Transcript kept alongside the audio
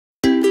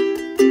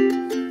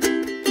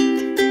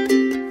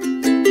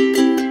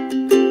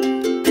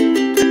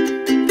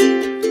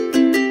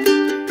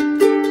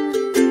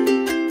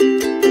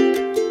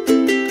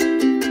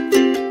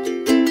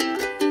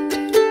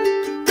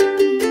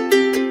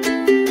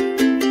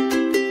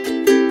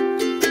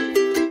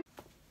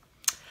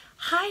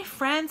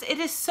it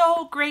is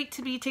so great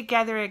to be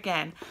together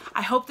again.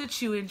 I hope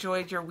that you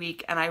enjoyed your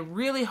week, and I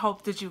really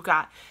hope that you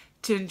got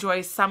to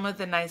enjoy some of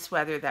the nice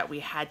weather that we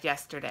had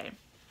yesterday.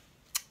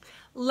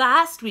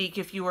 Last week,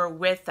 if you were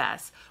with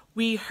us,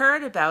 we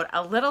heard about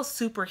a little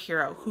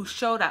superhero who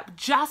showed up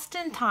just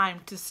in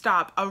time to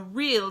stop a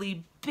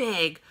really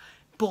big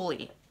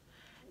bully.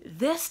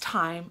 This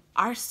time,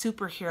 our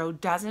superhero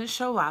doesn't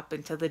show up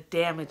until the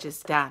damage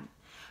is done.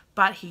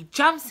 But he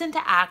jumps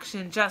into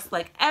action just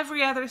like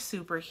every other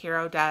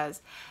superhero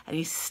does, and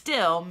he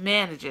still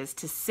manages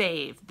to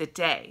save the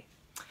day.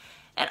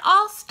 It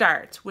all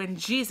starts when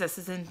Jesus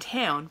is in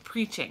town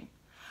preaching.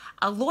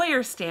 A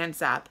lawyer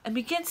stands up and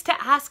begins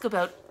to ask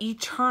about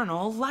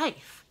eternal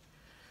life.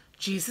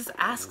 Jesus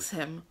asks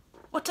him,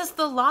 "What does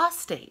the law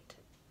state?"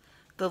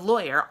 The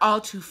lawyer,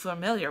 all too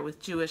familiar with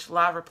Jewish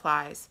law,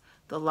 replies,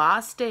 "The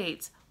law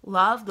states,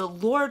 love the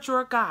Lord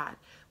your God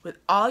with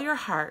all your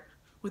heart,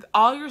 with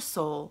all your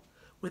soul,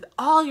 with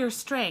all your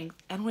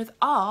strength, and with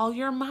all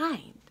your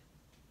mind.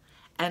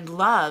 And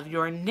love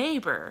your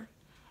neighbor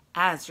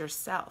as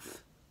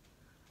yourself."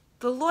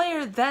 The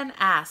lawyer then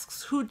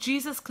asks who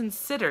Jesus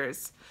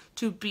considers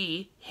to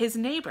be his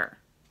neighbor.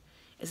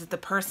 Is it the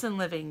person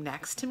living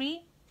next to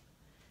me?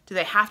 Do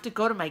they have to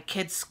go to my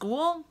kid's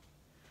school?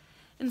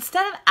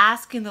 Instead of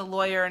asking the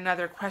lawyer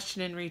another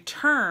question in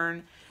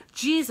return,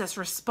 Jesus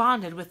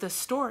responded with a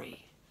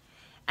story.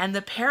 And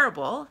the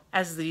parable,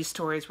 as these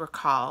stories were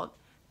called,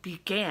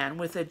 began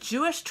with a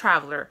Jewish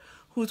traveler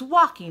who was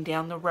walking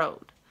down the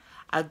road.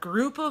 A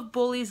group of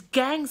bullies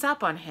gangs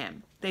up on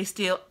him. They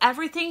steal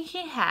everything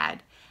he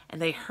had,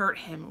 and they hurt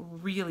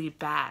him really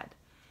bad.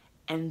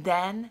 And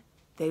then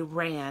they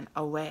ran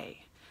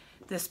away.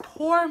 This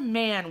poor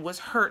man was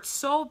hurt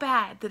so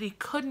bad that he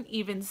couldn't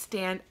even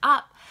stand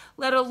up,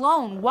 let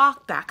alone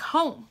walk back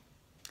home.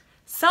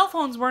 Cell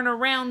phones weren't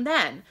around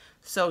then,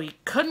 so he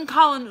couldn't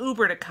call an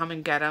Uber to come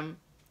and get him,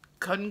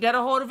 couldn't get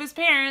a hold of his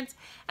parents,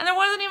 and there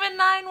wasn't even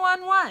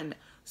 911.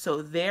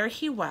 So there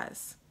he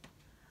was,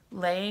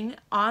 laying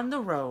on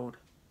the road,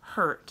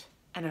 hurt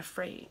and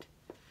afraid.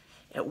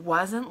 It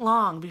wasn't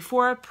long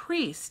before a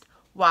priest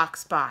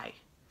walks by.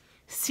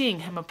 Seeing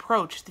him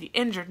approach, the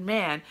injured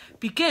man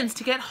begins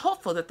to get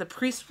hopeful that the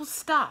priest will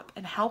stop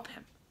and help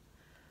him.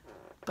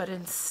 But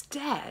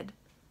instead,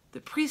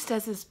 the priest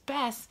does his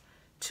best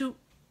to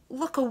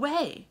look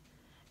away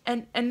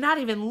and not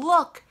even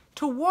look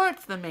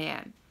towards the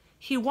man.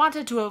 He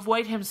wanted to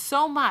avoid him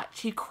so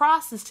much, he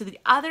crosses to the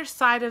other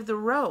side of the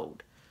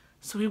road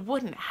so he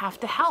wouldn't have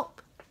to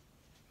help.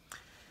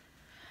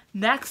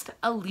 Next,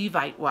 a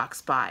Levite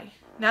walks by.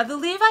 Now, the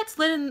Levites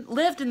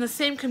lived in the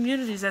same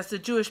communities as the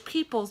Jewish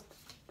peoples,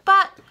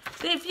 but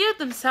they viewed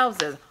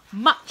themselves as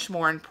much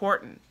more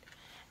important.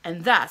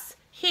 And thus,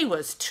 he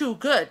was too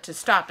good to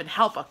stop and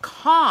help a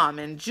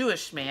common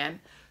Jewish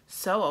man.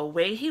 So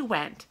away he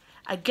went,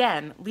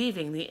 again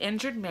leaving the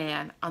injured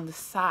man on the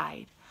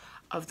side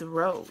of the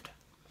road.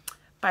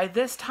 By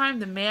this time,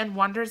 the man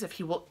wonders if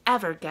he will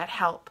ever get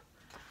help.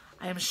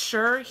 I am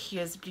sure he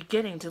is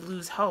beginning to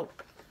lose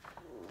hope.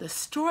 The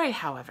story,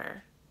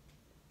 however,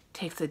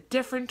 takes a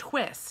different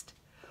twist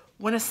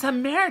when a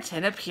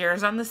Samaritan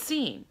appears on the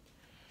scene.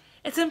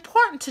 It's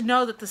important to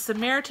know that the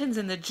Samaritans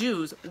and the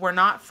Jews were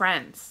not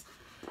friends.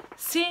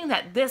 Seeing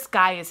that this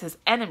guy is his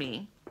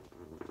enemy,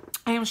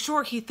 I am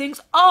sure he thinks,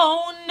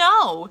 "Oh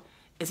no!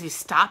 Is he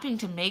stopping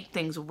to make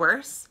things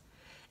worse?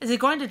 Is he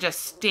going to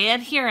just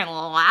stand here and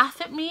laugh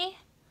at me?"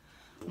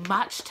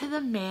 Much to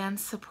the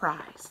man's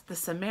surprise, the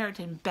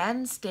Samaritan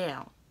bends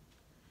down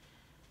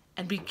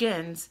and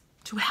begins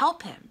to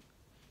help him.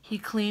 He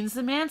cleans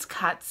the man's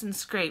cuts and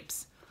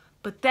scrapes,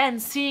 but then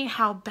seeing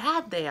how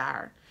bad they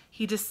are,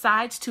 he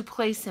decides to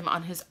place him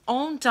on his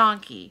own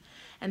donkey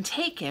and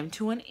take him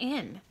to an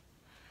inn.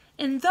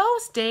 In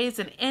those days,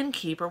 an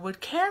innkeeper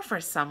would care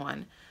for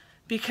someone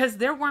because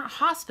there weren't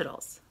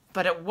hospitals,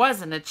 but it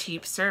wasn't a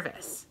cheap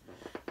service.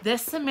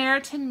 This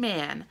Samaritan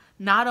man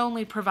not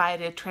only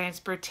provided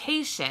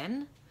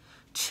transportation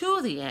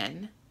to the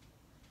inn,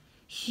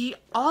 he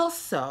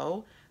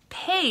also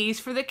pays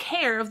for the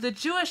care of the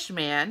Jewish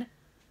man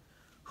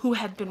who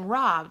had been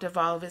robbed of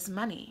all of his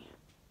money.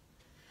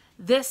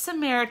 This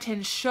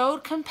Samaritan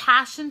showed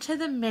compassion to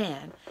the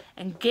man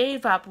and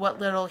gave up what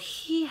little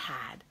he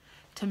had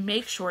to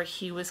make sure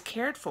he was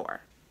cared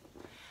for.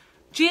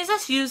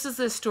 Jesus uses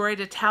this story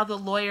to tell the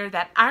lawyer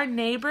that our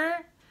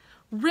neighbor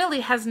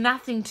really has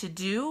nothing to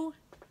do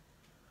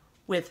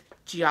with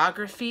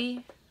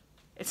geography.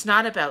 It's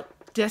not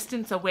about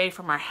distance away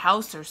from our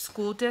house or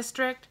school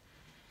district.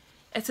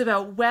 It's not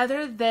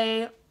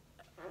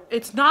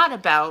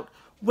about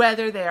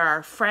whether they are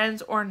our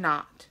friends or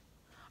not.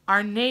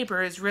 Our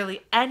neighbor is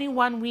really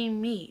anyone we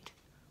meet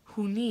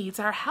who needs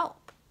our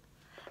help.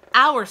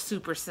 Our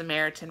Super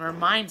Samaritan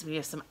reminds me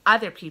of some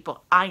other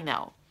people I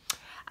know,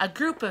 a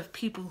group of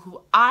people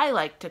who I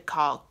like to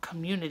call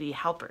community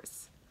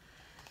helpers.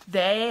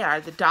 They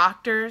are the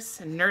doctors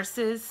and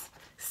nurses,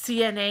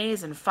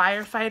 CNAs and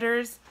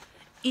firefighters,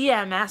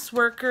 EMS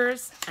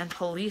workers and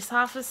police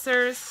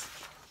officers.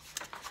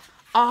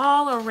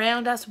 All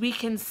around us, we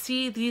can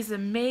see these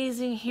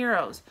amazing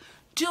heroes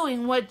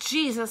doing what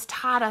Jesus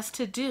taught us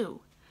to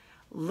do,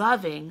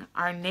 loving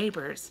our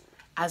neighbors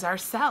as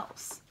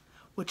ourselves,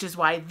 which is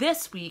why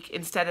this week,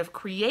 instead of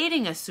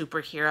creating a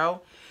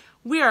superhero,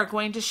 we are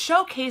going to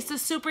showcase the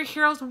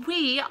superheroes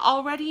we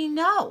already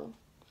know.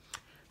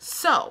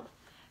 So,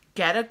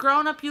 get a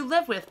grown-up you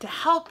live with to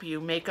help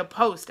you make a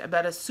post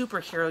about a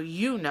superhero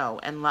you know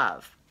and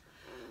love.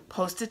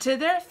 Post it to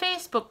their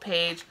Facebook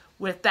page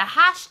with the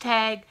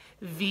hashtag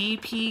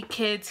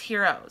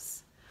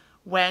VPKidsHeroes.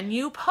 When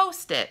you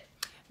post it,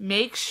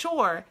 make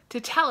sure to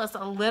tell us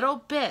a little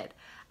bit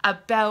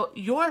about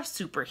your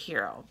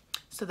superhero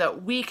so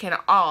that we can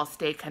all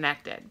stay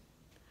connected.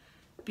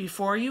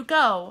 Before you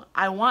go,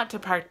 I want to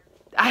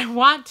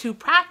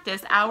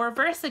practice our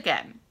verse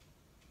again.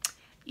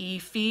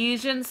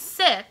 Ephesians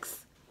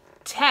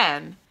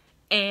 6:10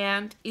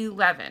 and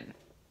 11.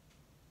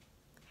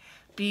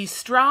 Be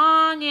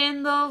strong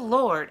in the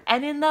Lord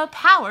and in the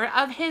power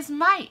of his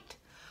might.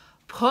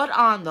 Put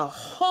on the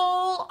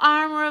whole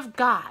armor of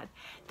God,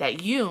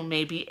 that you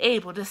may be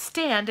able to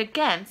stand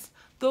against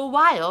the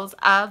wiles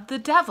of the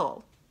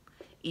devil.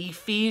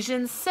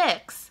 Ephesians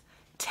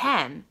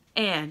 6:10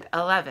 and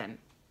 11.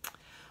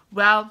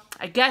 Well,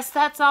 I guess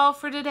that's all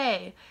for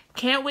today.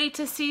 Can't wait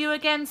to see you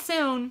again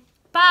soon.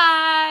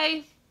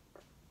 Bye!